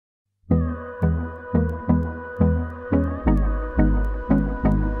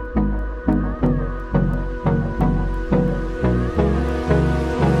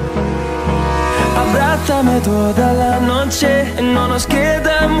quedarme toda la noche. No nos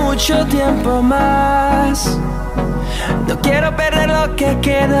queda mucho tiempo más. No quiero perder lo que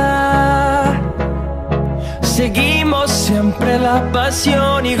queda. Seguimos siempre la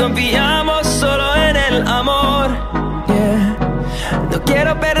pasión y confiamos solo en el amor. Yeah. No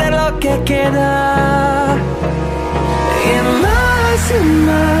quiero perder lo que queda. Y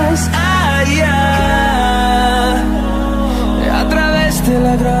más allá, a través de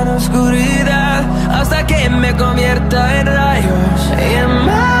la gran oscuridad, hasta que me convierta en rayos. Y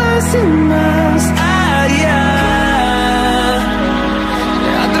más allá,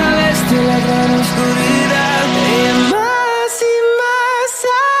 a través de la gran oscuridad. Y más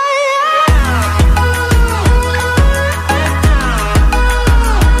allá.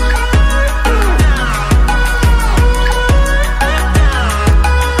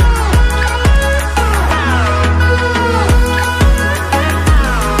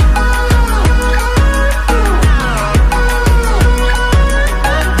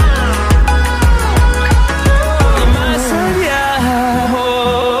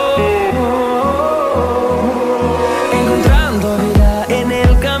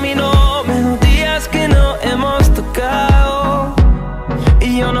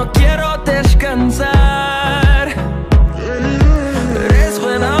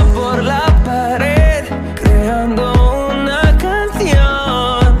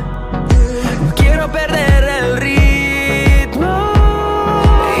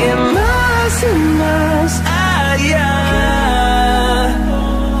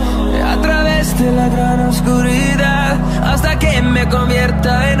 Me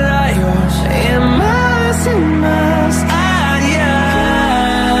convierta en rayos. Y más allá,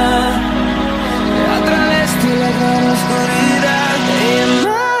 a través de la gran oscuridad. Y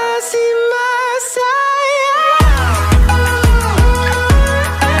más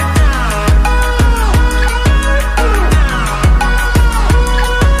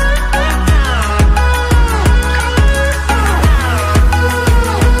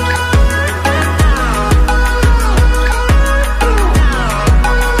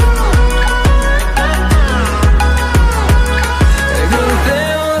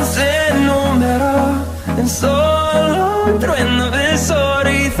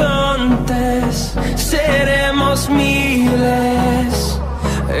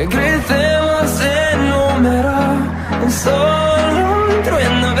crecemos en número, en solo un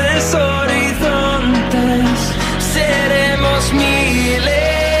trueno de horizontes. Seremos miles.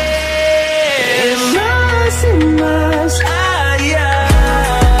 Más allá,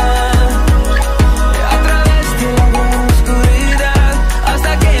 a través de la gran oscuridad,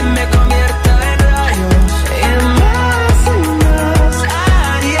 hasta que me convierta en rayos. Y más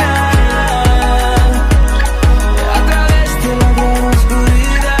allá, a través de la gran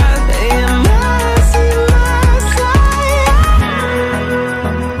oscuridad.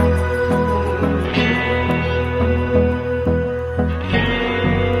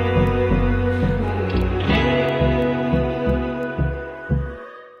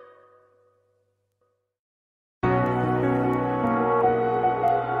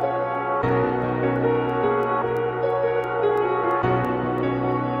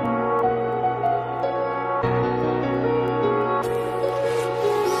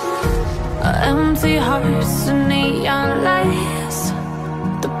 Empty hearts and neon lights,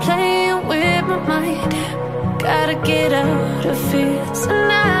 they're playing with my mind. Gotta get out of here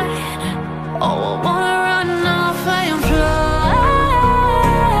tonight. Oh, I wanna run off and fly,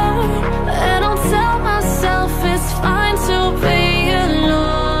 and I'll tell myself it's fine to be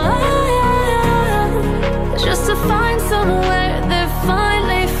alone, just to find somewhere that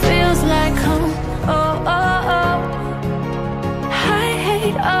finally feels like home. Oh, oh, oh. I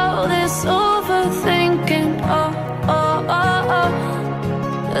hate all this overthinking. Oh, oh, oh, oh.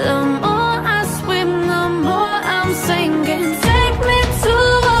 The more I swim, the more I'm sinking. Take me to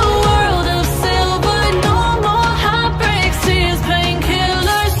a world of silver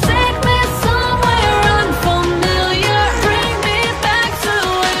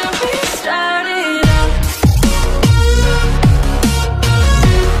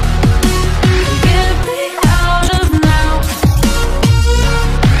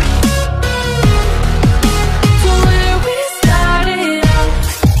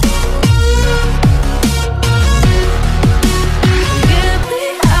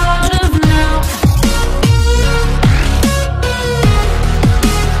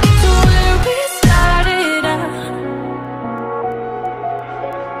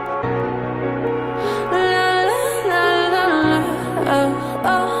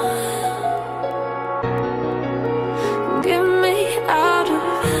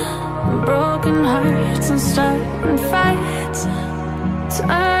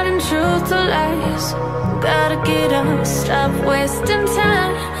truth to lies. Gotta get up, stop wasting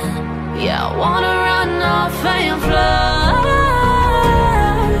time. Yeah, I wanna run off and fly.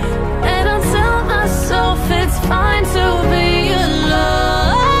 And I tell myself it's fine to be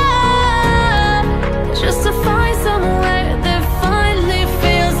alone, just to find somewhere that finally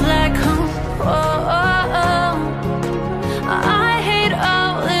feels like home. Oh, oh, oh. I hate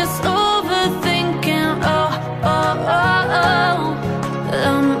all this overthinking. Oh, oh, oh, oh.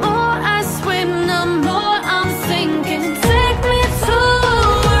 The more I swim, the more I'm sinking. Take me to a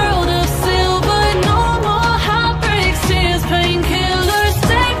world of silver. No more heartbreaks, tears, painkillers.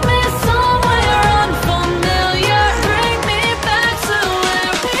 Take me somewhere unfamiliar. Bring me back to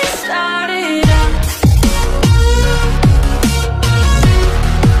where we started out.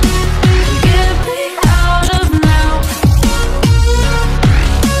 Get me out of now,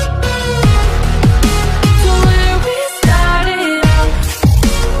 to where we started out.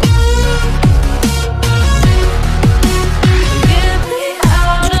 Get me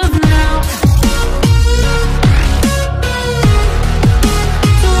out of now,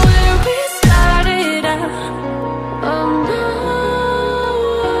 to where we started out. Oh no,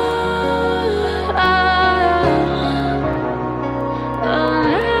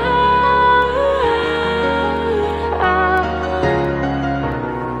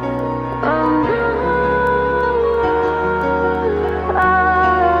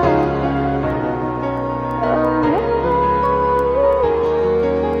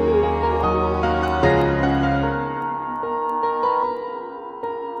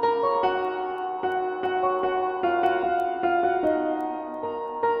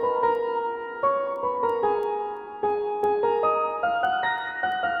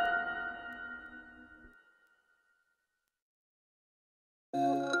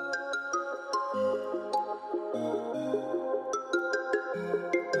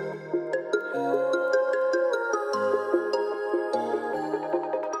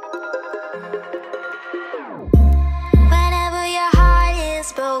 whenever your heart is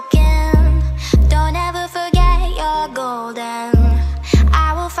broken, don't ever forget you're golden.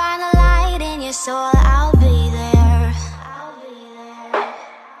 I will find a light in your soul, I'll be there.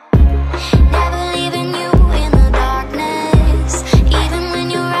 Never leaving you in the darkness, even when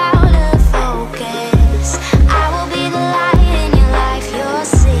you're out of focus. I will be the light in your life, you'll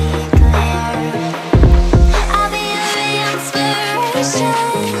see it clear. I'll be your inspiration,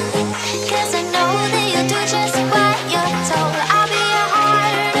 'cause I know that you'll do just what you're told. I'll be your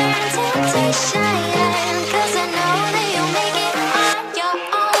heart and temptation, 'cause I know that you'll make it on your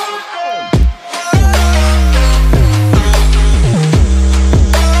own.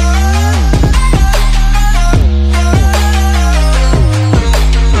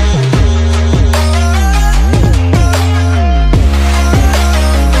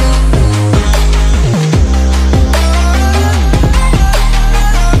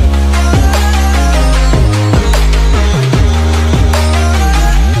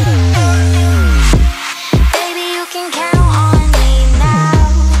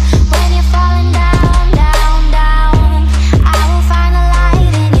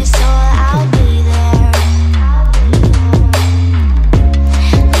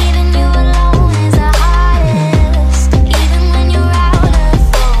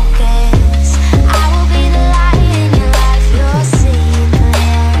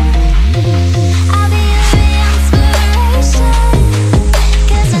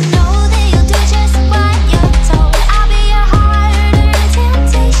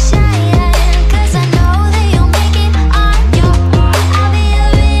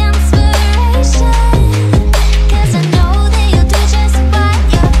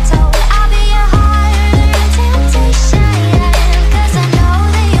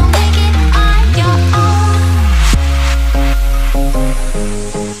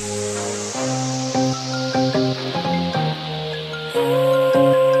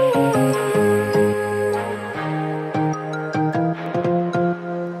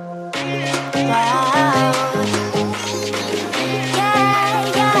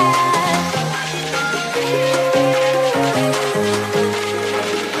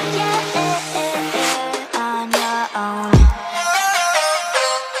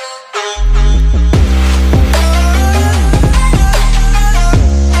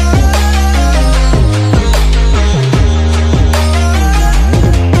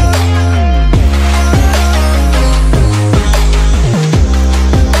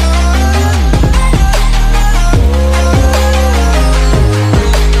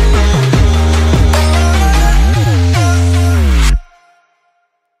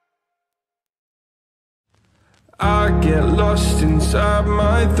 inside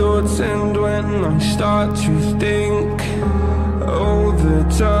my thoughts, and when I start to think, oh, the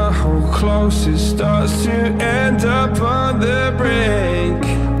tunnel closer starts to end up on the brink.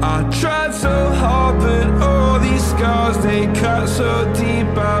 I tried so hard, but all these scars, they cut so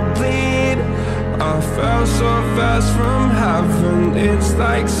deep I bleed. I fell so fast from heaven, it's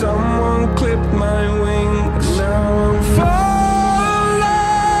like someone clipped my wings. Now I'm falling,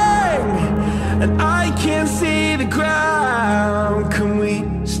 and I can't see the ground. Can we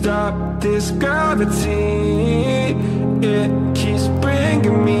stop this gravity? It keeps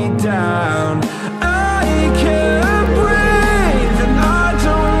bringing me down. I can't breathe, and I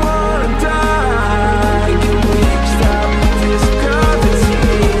don't wanna die. Can we stop this gravity?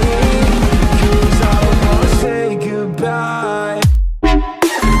 'Cause I don't wanna say goodbye.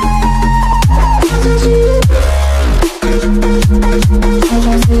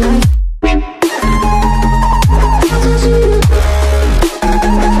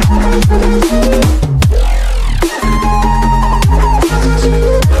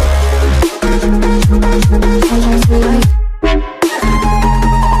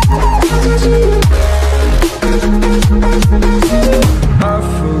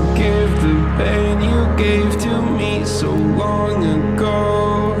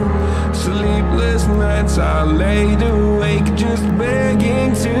 I laid awake just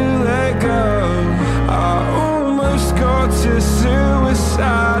begging to let go. I almost got to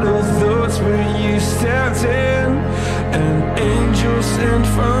suicidal thoughts, but you stepped in. An angel sent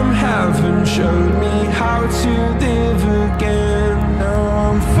from heaven showed me how to live again. Now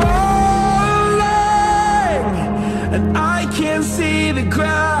I'm falling, and I can't see the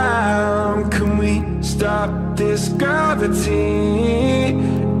ground. Can we stop this gravity?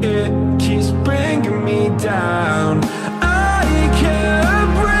 It keeps bringing me down. I can't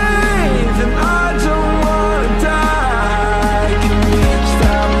breathe, and I don't wanna die. Can we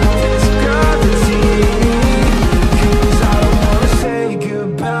stop this gravity? 'Cause I don't wanna say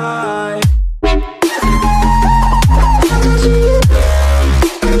goodbye.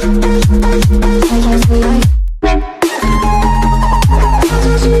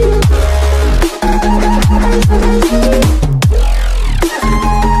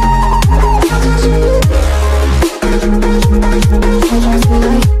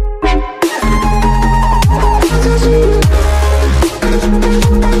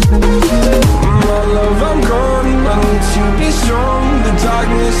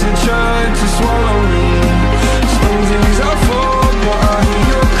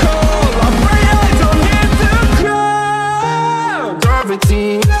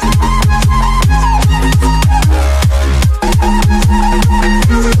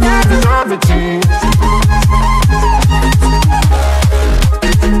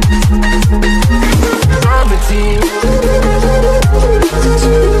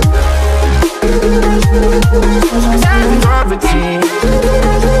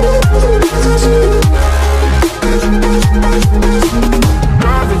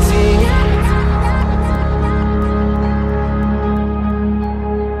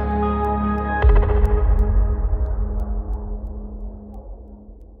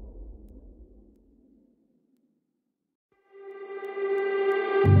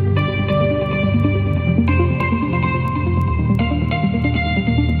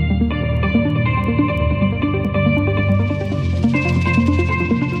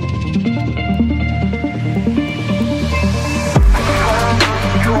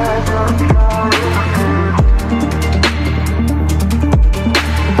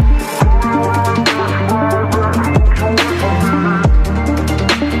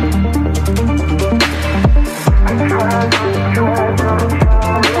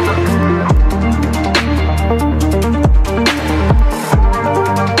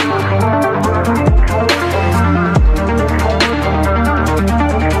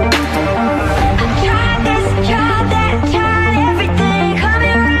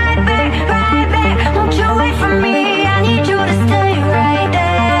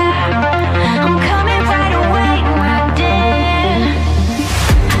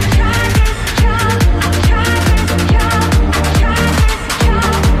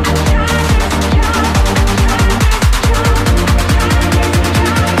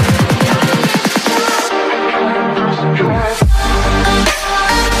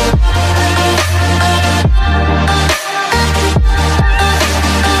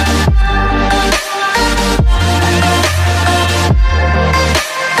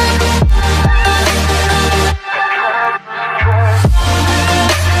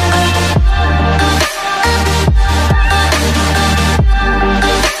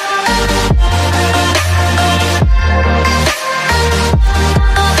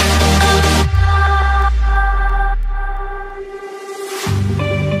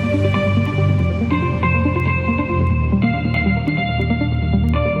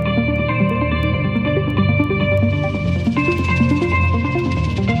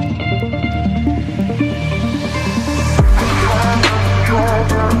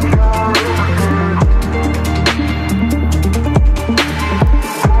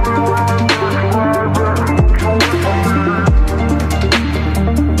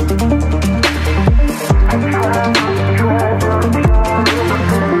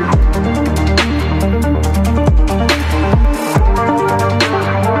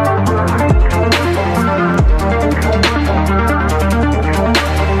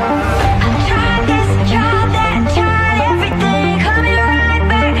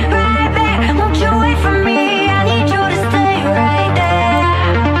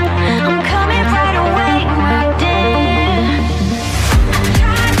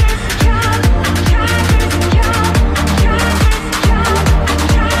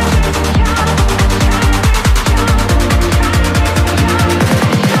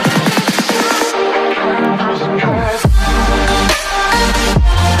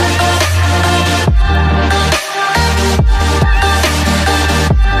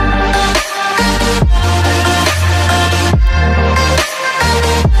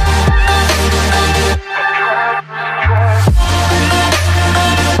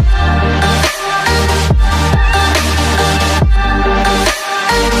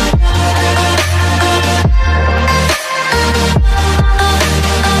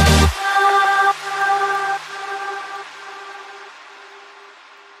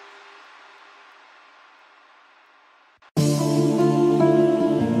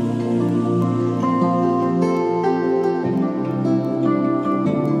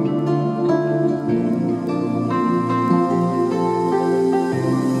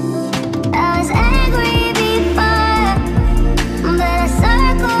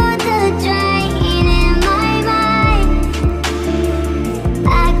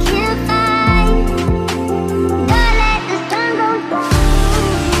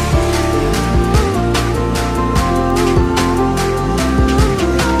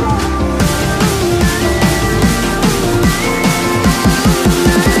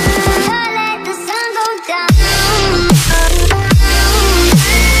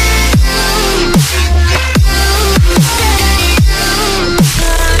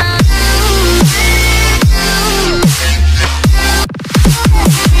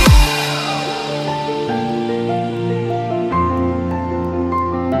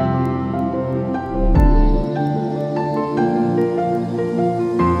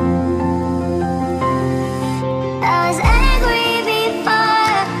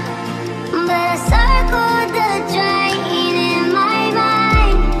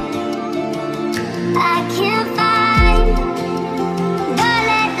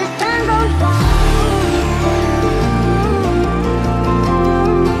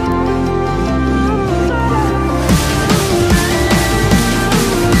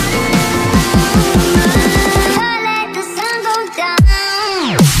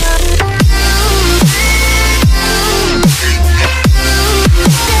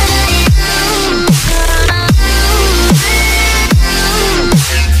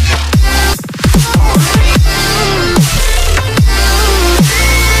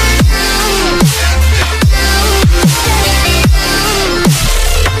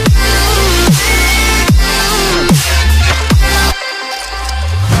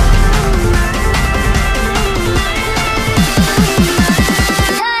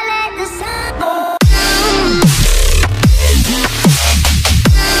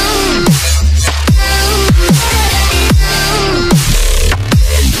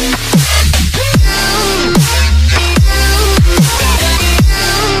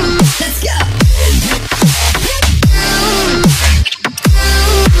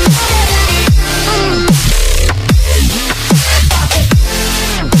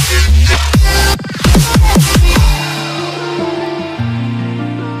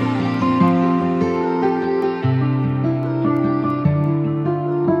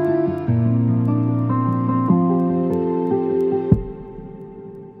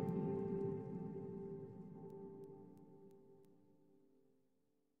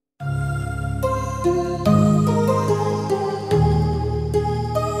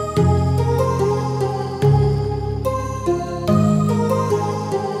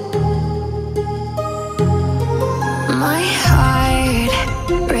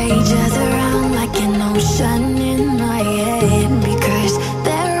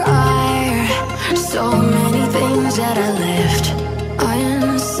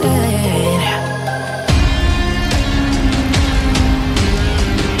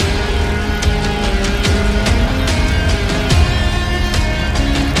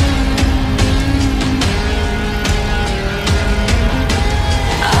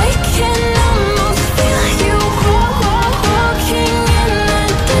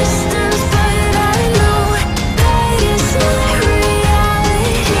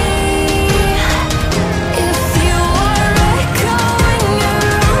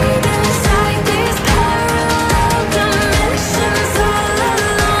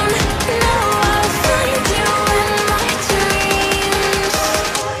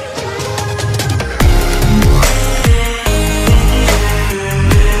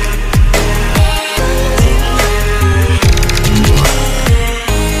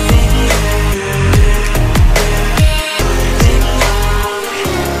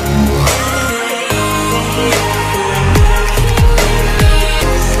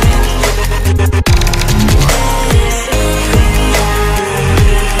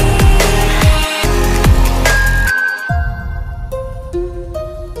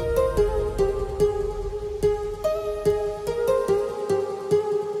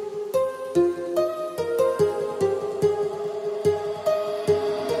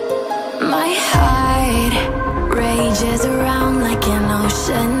 Images around like an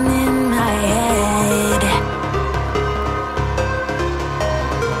ocean in my head.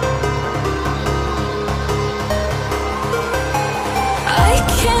 I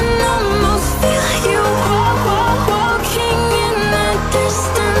can almost feel you walking in the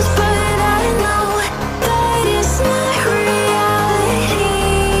distance, but I know that it's not reality.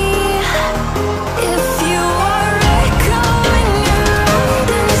 If you are echoing around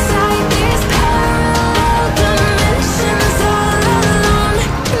inside these parallel dimensions all alone,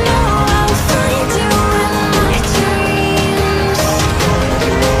 no, I'll find you in my dreams.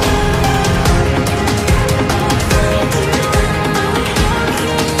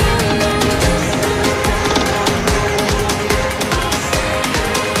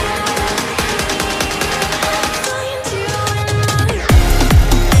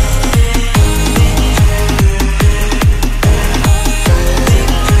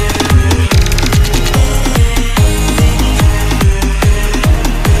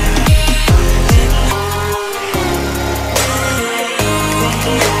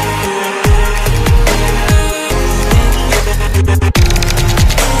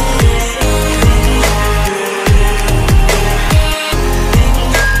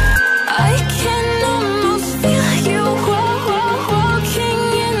 I can almost feel you walking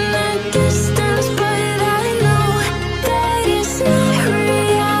in the distance, but I know that it's not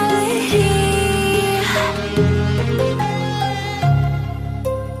reality.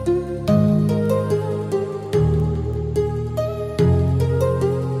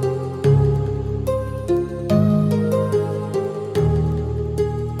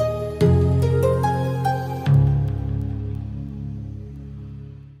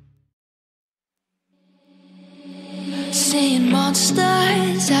 Seeing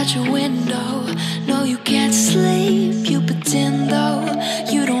monsters out your window. No, you can't sleep, you pretend though.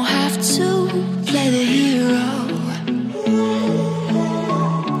 You don't have to play the hero.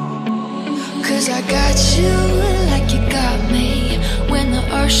 'Cause I got you like you got me. When the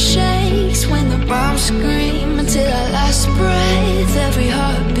earth shakes, when the bombs scream, until our last breath, every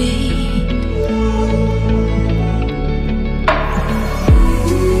heartbeat.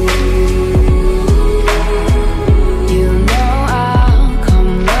 You know I'll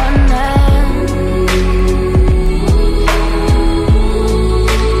come running.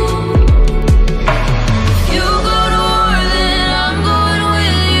 You go to war, then I'm going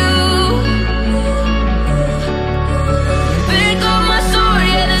with you. Pick up my sword,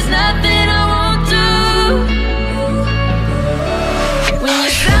 yeah, there's nothing I won't do. When you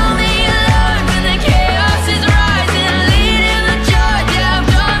sound the alarm and the chaos is rising, leading the charge, yeah, I'm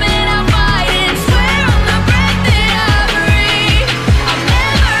coming, I'm fighting. Swear on the breath that I breathe, I'll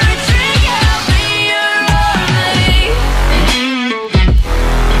never retreat, yeah, I'll be your army.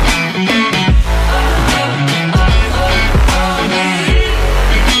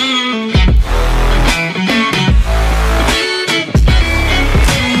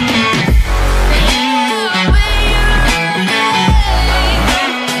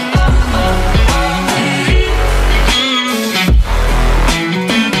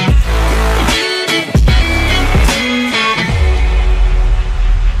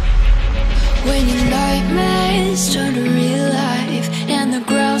 When your nightmares turn to real life and the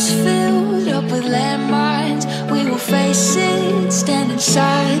ground's filled up with landmines, we will face it standing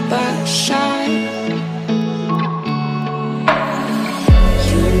side by side.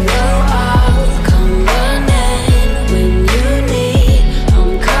 You know I'll come running when you need.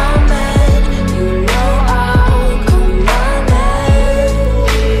 I'm coming. You know I'll come running.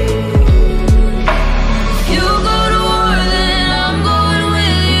 You go to war, then I'm going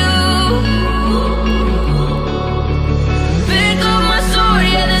with you. Pick up my sword,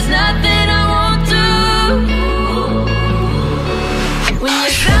 yeah, there's nothing I won't do. When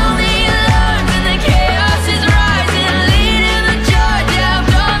you sound the alarm and the chaos is rising, leading the charge, yeah, I'm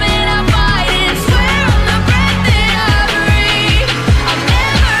coming, I'm fighting. Swear on the breath that I breathe, I'll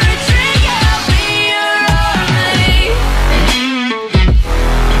never retreat, yeah, I'll be your army.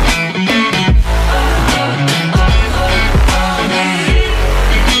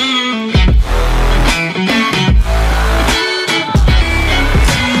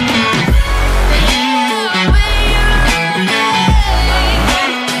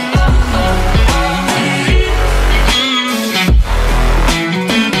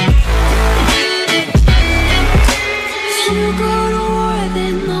 If you go to war,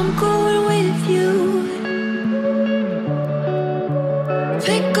 then I'm going with you.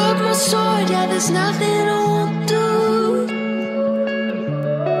 Pick up my sword, yeah, there's nothing I won't do.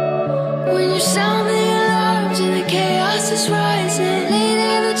 When you sound the alarms and the chaos is rising,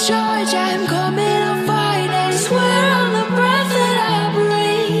 leading the charge, I'm coming, I'm fighting. Swear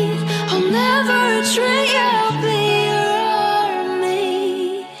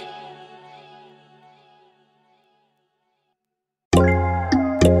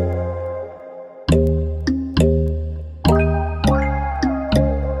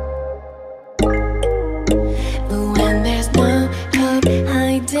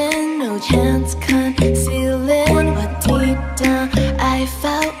can't concealing what deep down I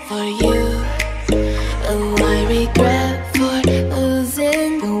felt for you. Oh, I regret for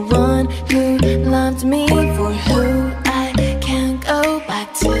losing the one who loved me, for who I can't go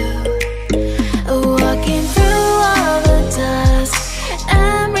back to. Walking through all the dust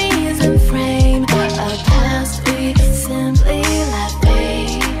and reason frame, a past we simply let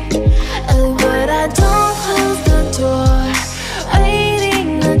fade. Oh, but I don't close the door,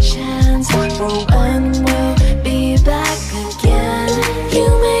 waiting a chance for when we'll be back again. You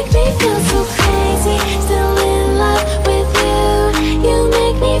make me feel so crazy, still in love with you. You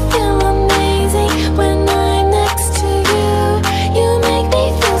make me feel amazing when I'm next to you. You make me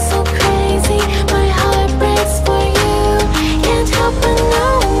feel so crazy, my heart breaks for you. Can't help but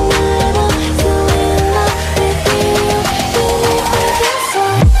know that I'm still in love with you. You make me feel so.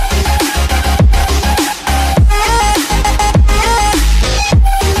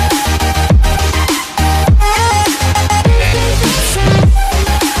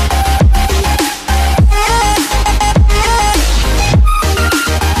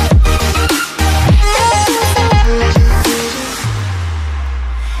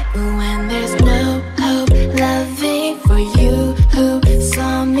 When there's no hope loving for you who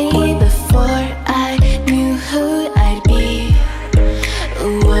saw me before I knew who I'd be.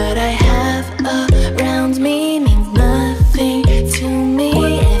 What I have around me means nothing to me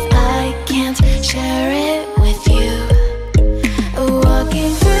if I can't share it with you.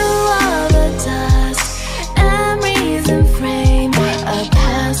 Walking through all the dust and reason frame, a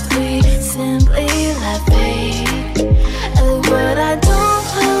past we simply let fade. But I don't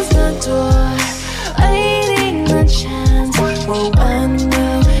close the door, waiting a chance for when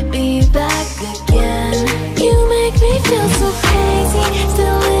we'll be back again. You make me feel so crazy,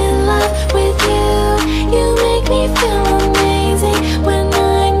 still in love with you. You make me feel amazing when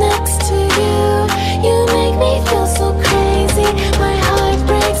I'm next to you. You make me feel so crazy, my heart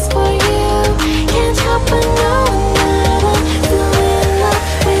breaks for you. Can't help but know that I'm still in love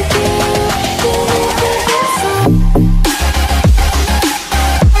with you. You make me feel so.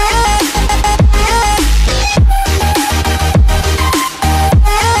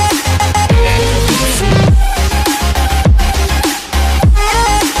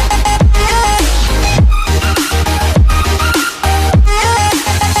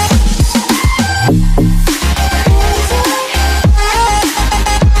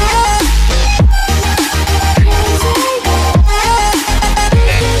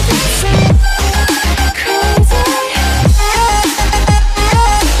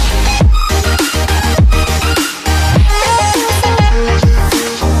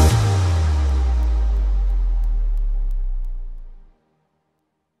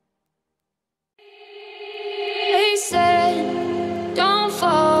 They said, don't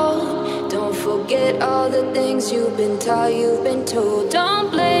fall, don't forget all the things you've been taught, you've been told. Don't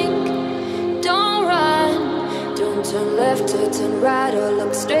blink, don't run, don't turn left or turn right or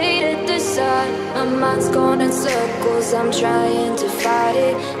look straight at the sun. My mind's going in circles, I'm trying to fight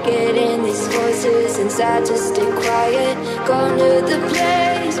it, getting these voices inside to stay quiet. Going to the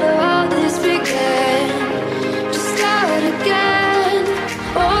place where all this began, just start again.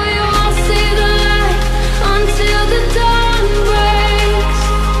 Oh, you won't see the light until the dawn breaks.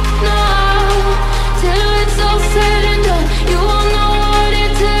 No, till it's all said and done, you won't know what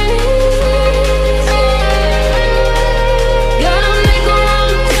it takes. Gotta make a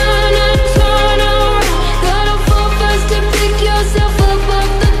wrong turn and turn around. Gotta fall fast to pick yourself up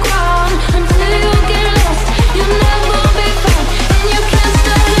off the ground. Until you get lost, you'll never be found, and you can't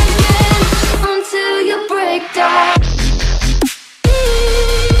start again until you break down.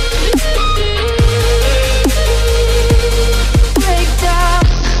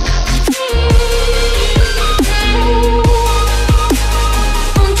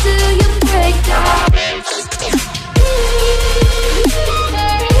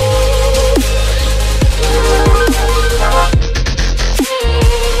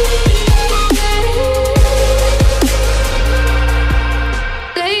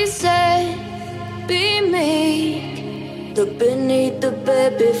 They say, be meek, look beneath the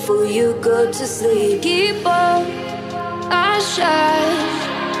bed before you go to sleep. Keep on, I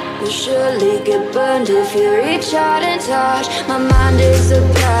shine, you'll surely get burned if you reach out and touch. My mind is a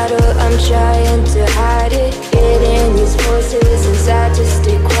battle, I'm trying to hide it, getting these voices inside to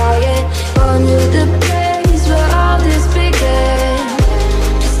stay quiet. Going to the place where all this began,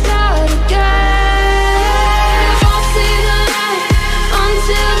 just start again. You won't see the light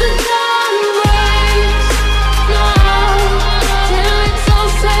until the dawn breaks. No, till it's all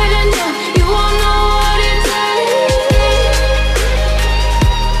said and done, you won't know what it takes.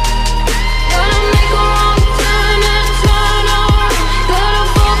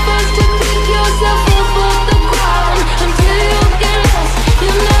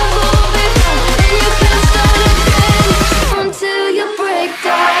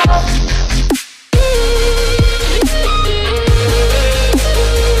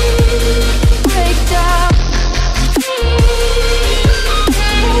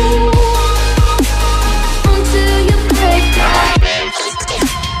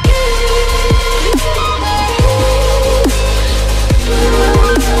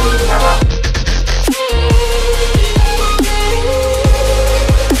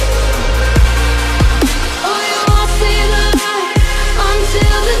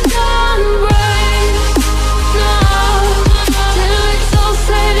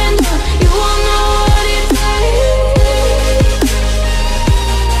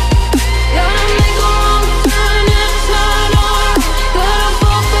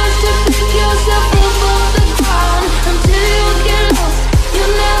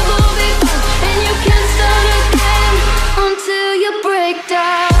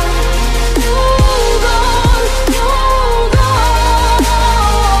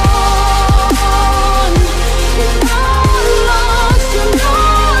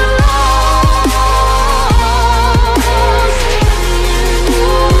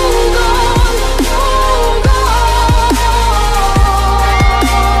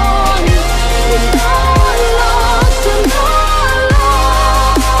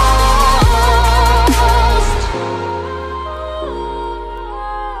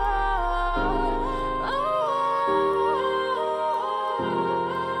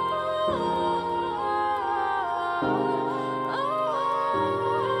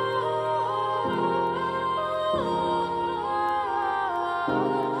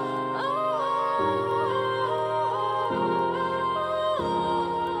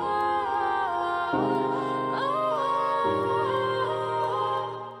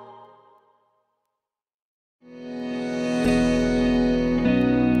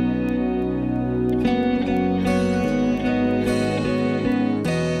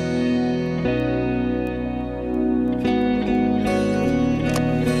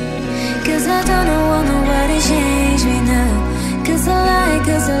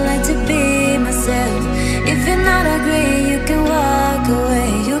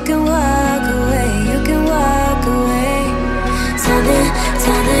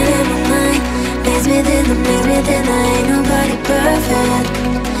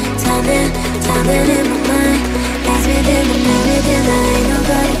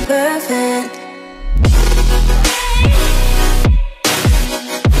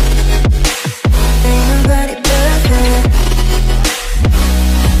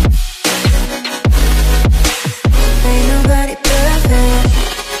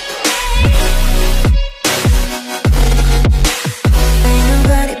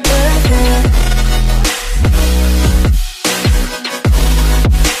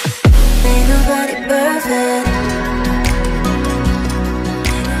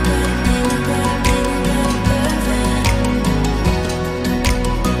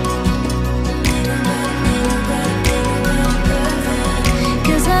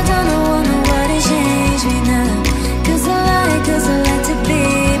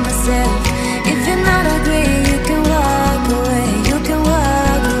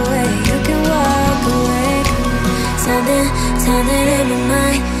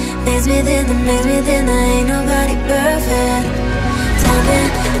 that makes me think that ain't nobody perfect. Something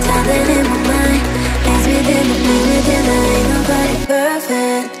in my mind makes me think that ain't nobody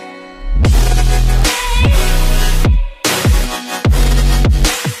perfect.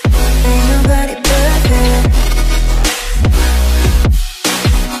 Ain't nobody perfect.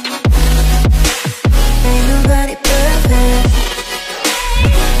 Ain't nobody perfect.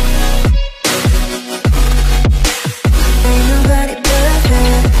 Ain't nobody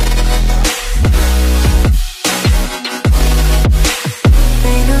perfect.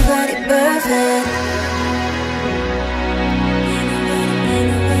 Ain't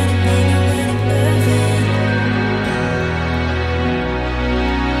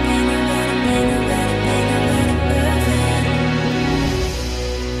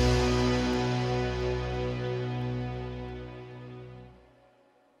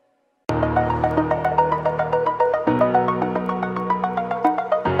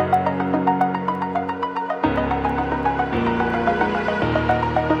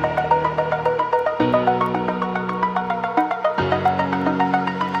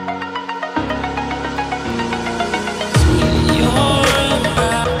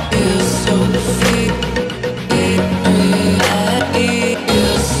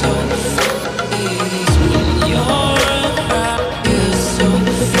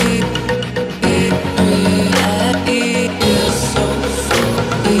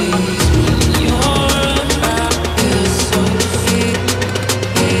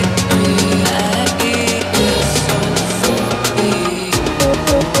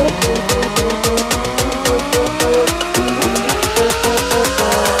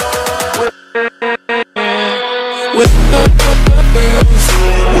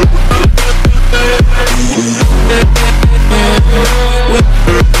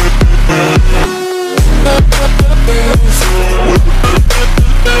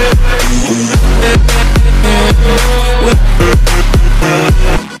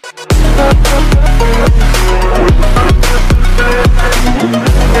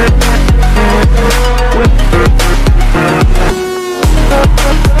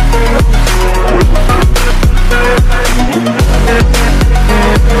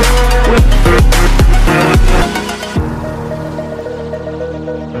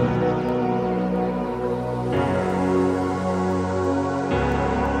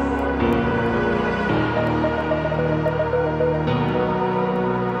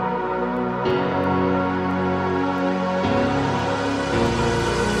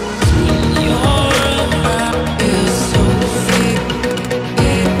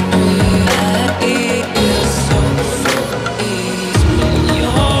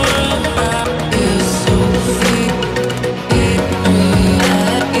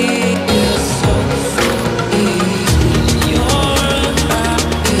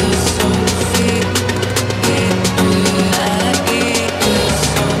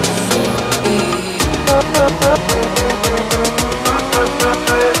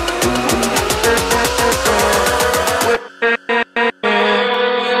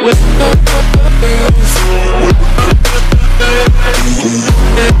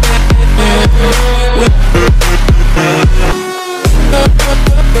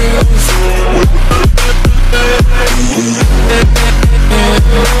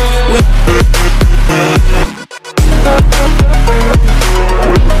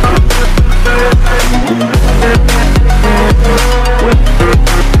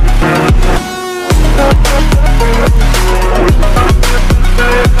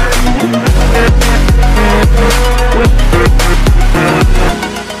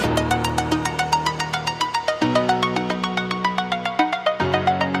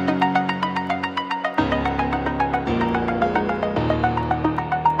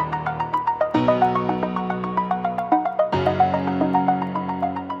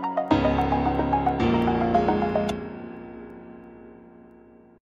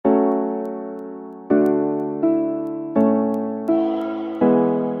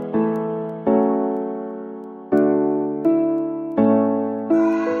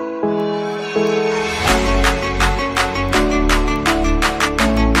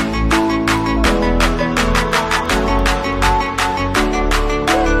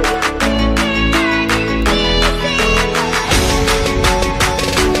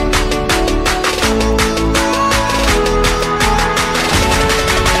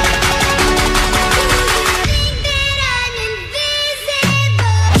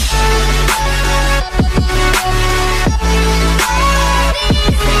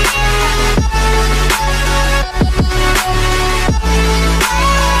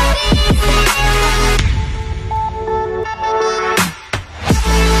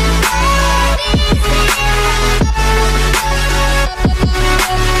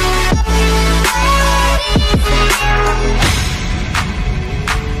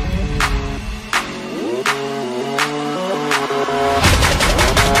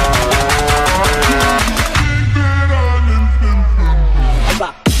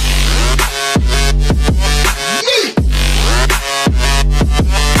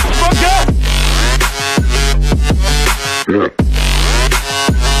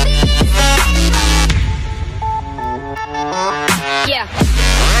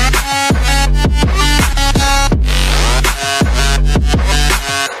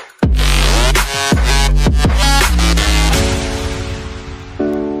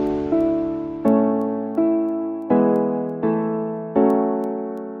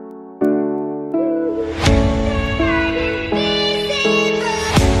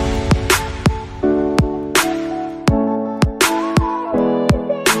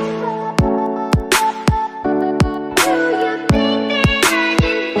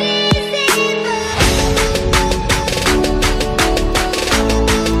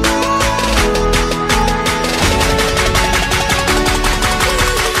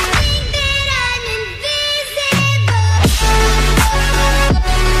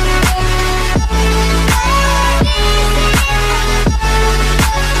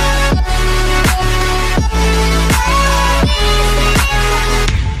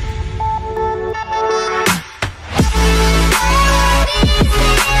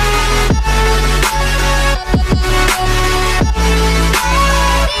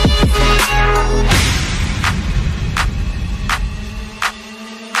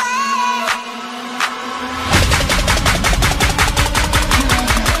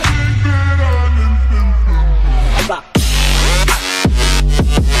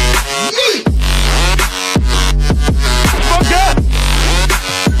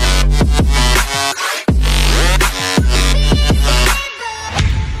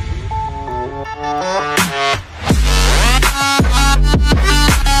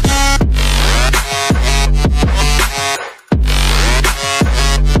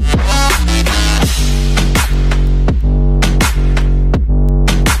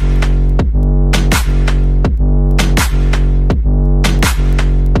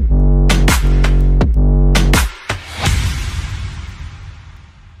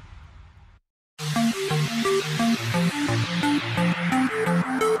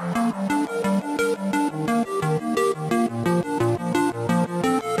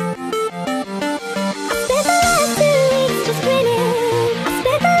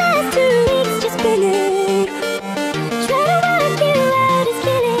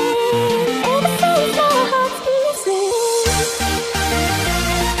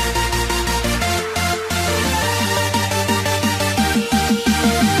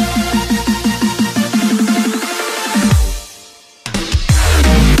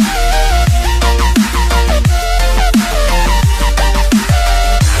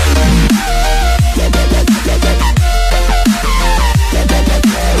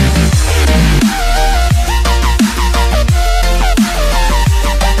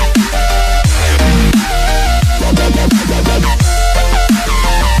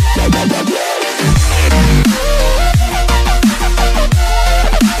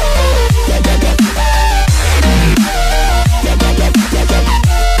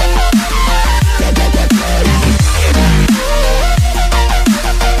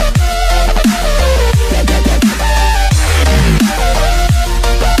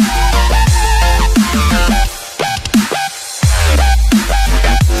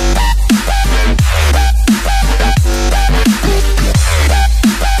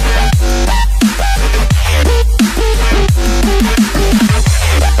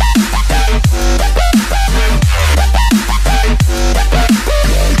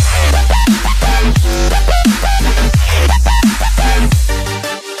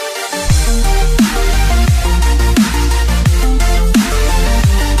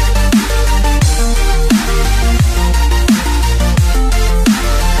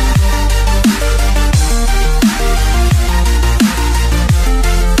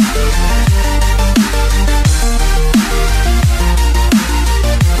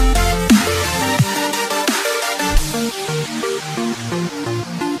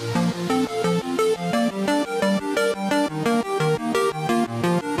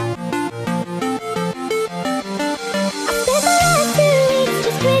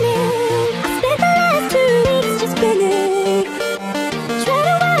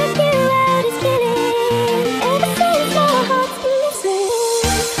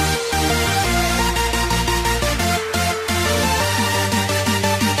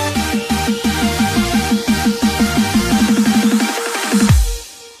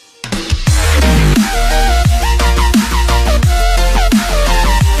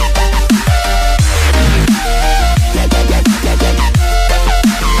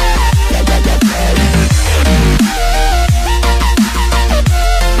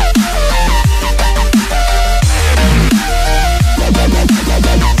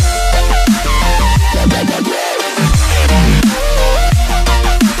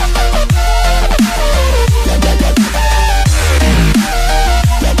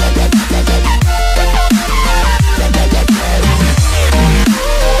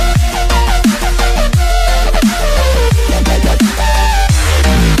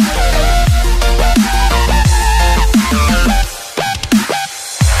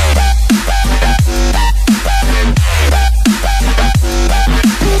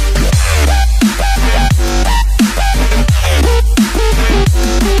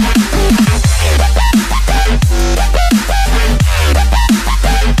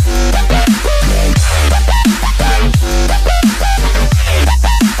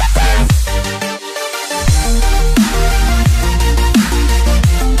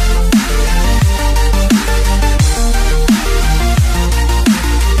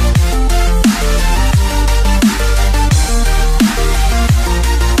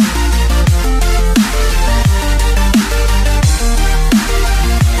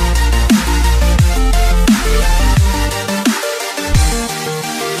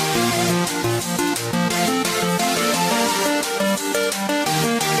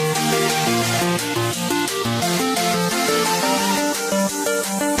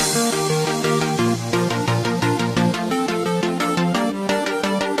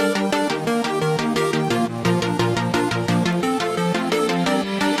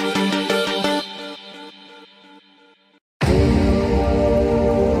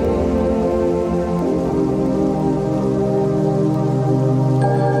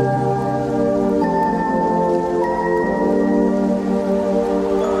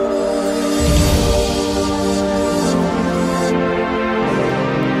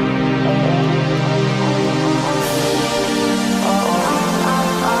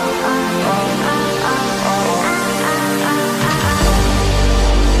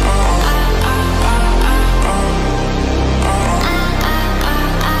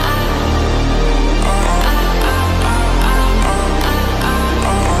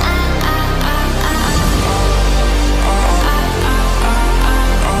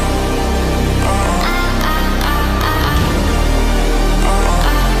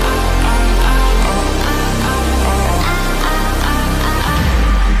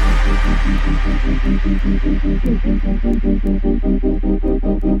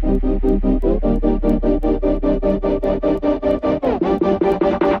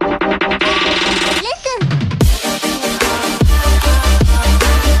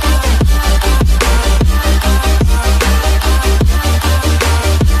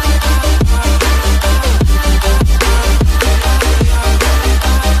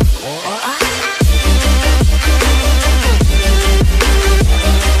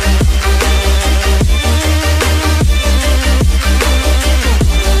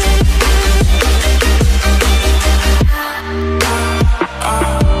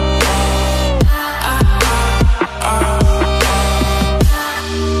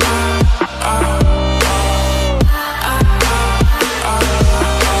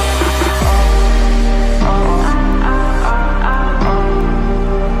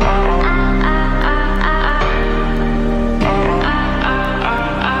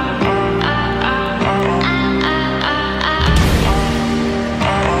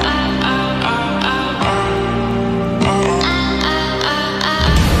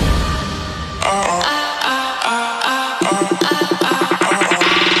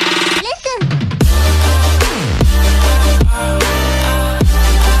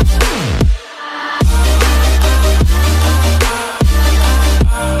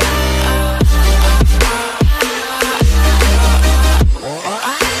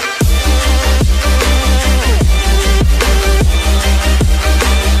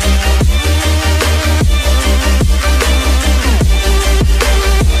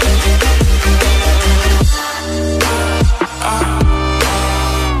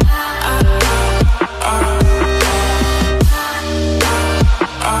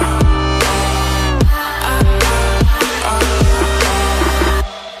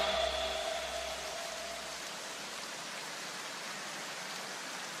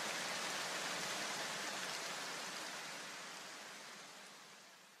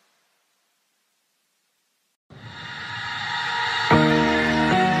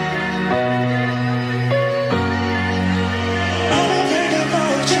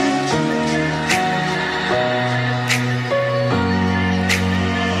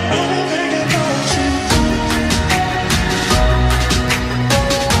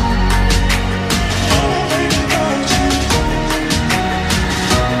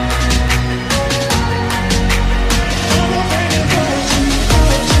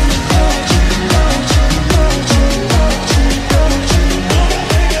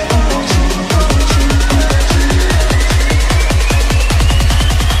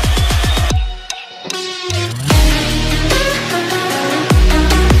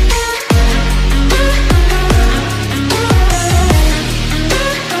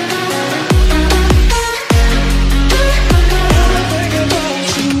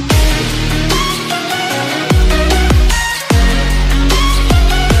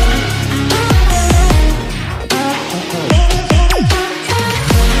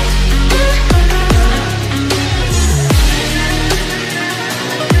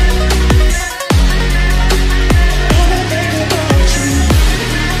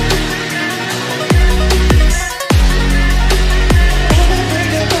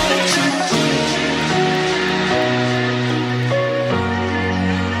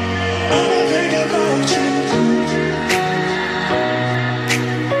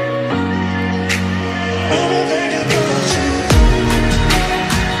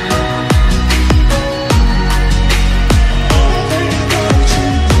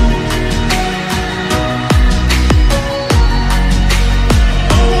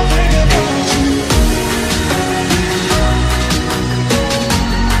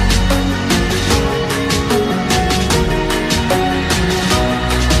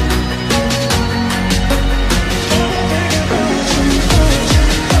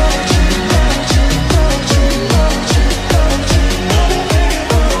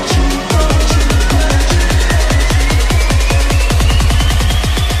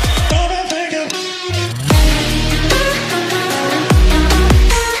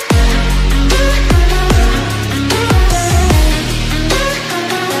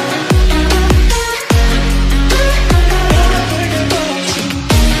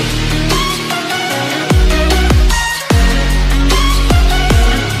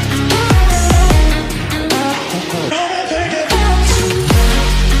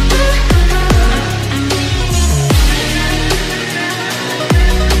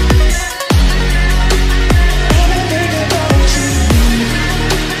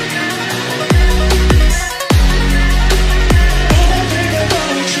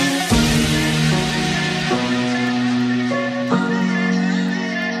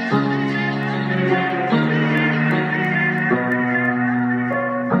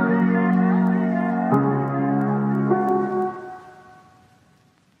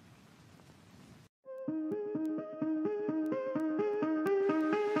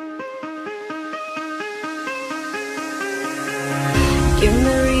Give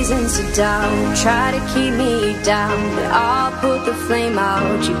me reasons to doubt, try to keep me down, but I'll put the flame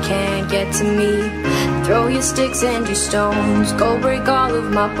out, you can't get to me. Throw your sticks and your stones, go break all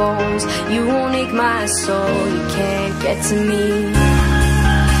of my bones, you won't ache my soul, you can't get to me.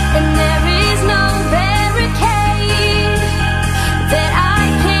 And there is no barricade that I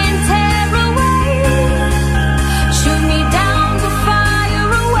can tear away. Shoot me down, go fire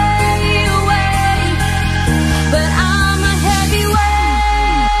away, away. But I'm a heavyweight,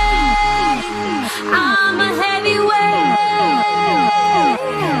 I'm a heavyweight,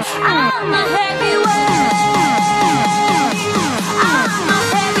 I'm a heavyweight.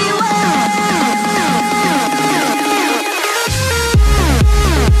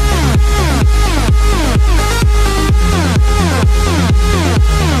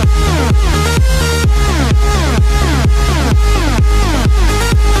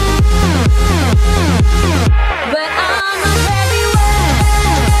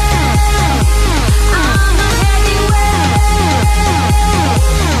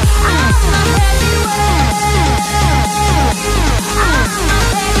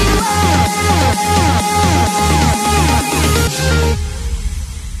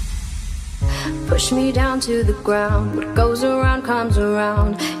 Push me down to the ground, what goes around comes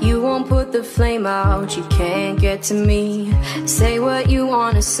around. You won't put the flame out, you can't get to me. Say what you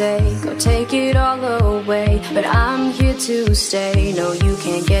wanna say, go take it all away, but I'm here to stay, no you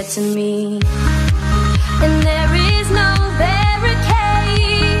can't get to me. And there is no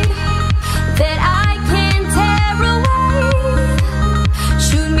barricade that I can tear away.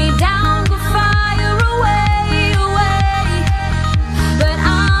 Shoot me down, go fire away, away. But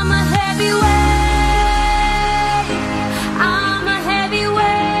I'm a heavyweight, I'm a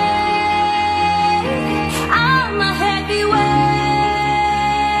heavyweight, I'm a heavyweight,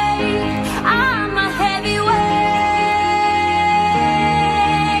 I'm a heavyweight.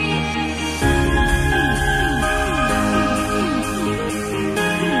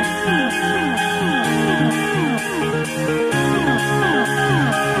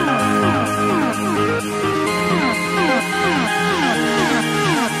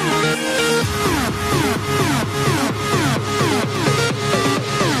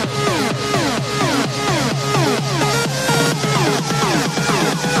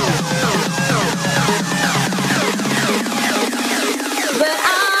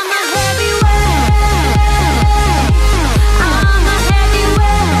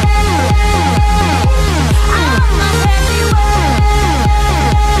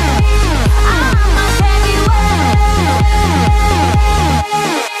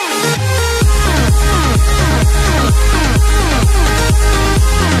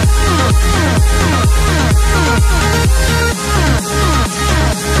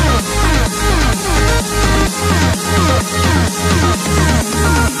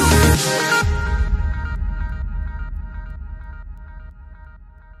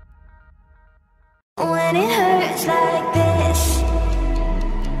 When it hurts like this,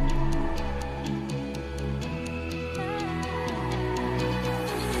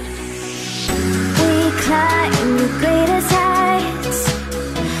 we climb the greatest heights,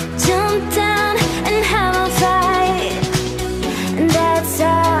 jump down and have a fight, and that's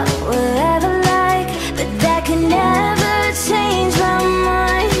all we'll ever like, but that can never change my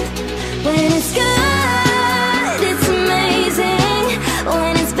mind. When it's good, it's amazing.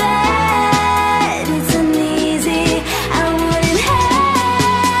 When it's bad, it's uneasy. I wouldn't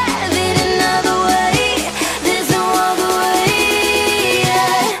have it another way. There's no other way.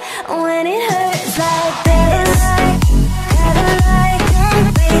 Yeah. When it hurts like this, have a light,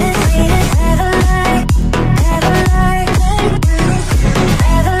 wait a have a light, have a light,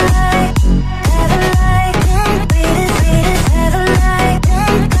 have a light, have a light, wait a have a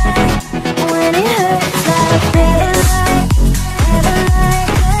light. When it hurts like this, have a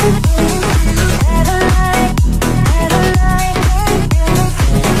light, have a light, have a light,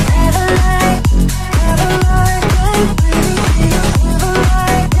 have a light, have a light.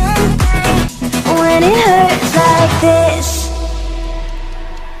 When it hurts like this,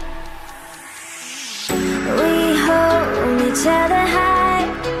 we hold each other high,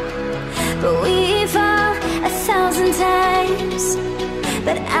 but we fall 1,000 times.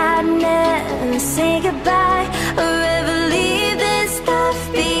 But I'd never say goodbye or ever leave this stuff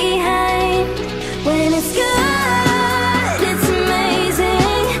behind. When it's good, it's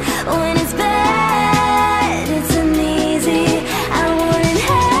amazing. When it's bad, it's uneasy. I wouldn't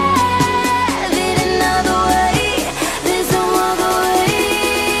have it another way. There's no other way.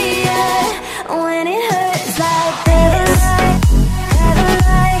 Yeah. When it hurts like this, have a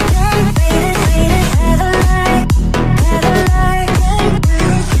light, have a light, have a light, have a light.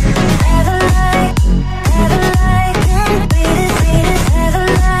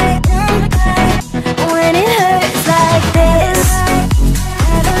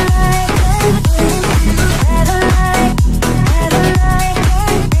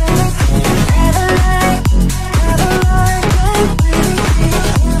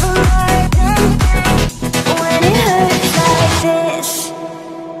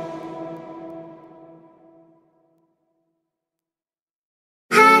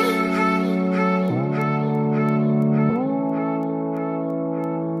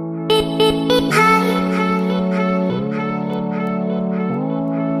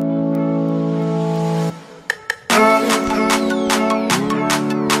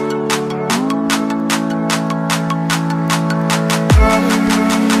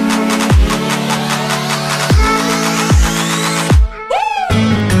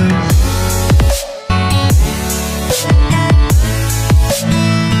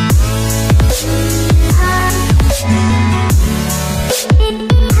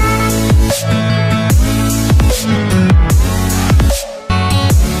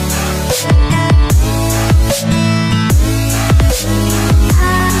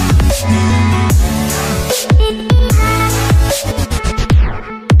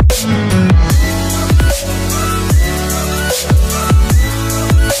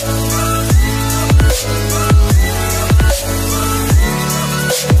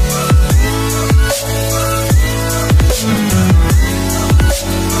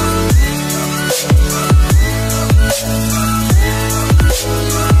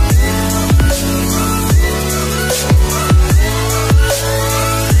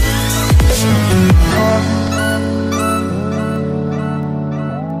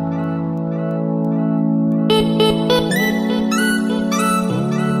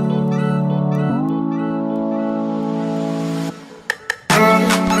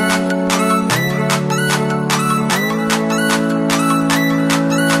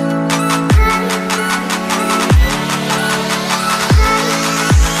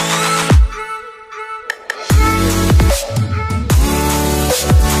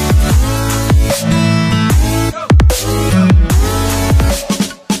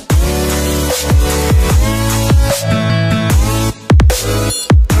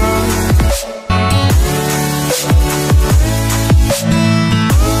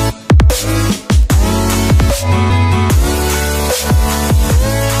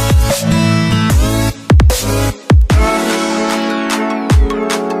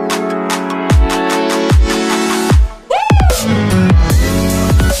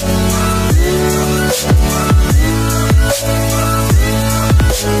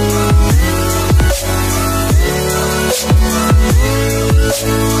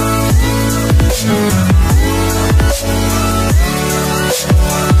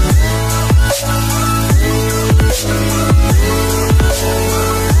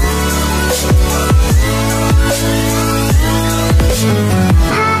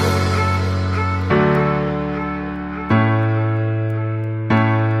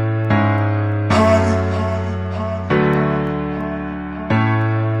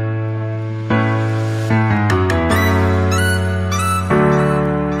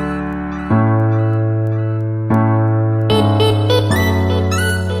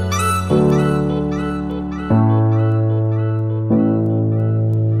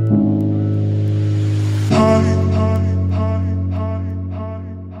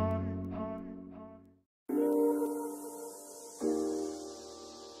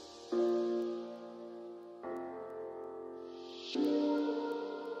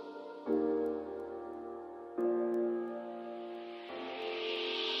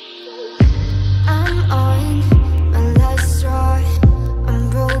 on.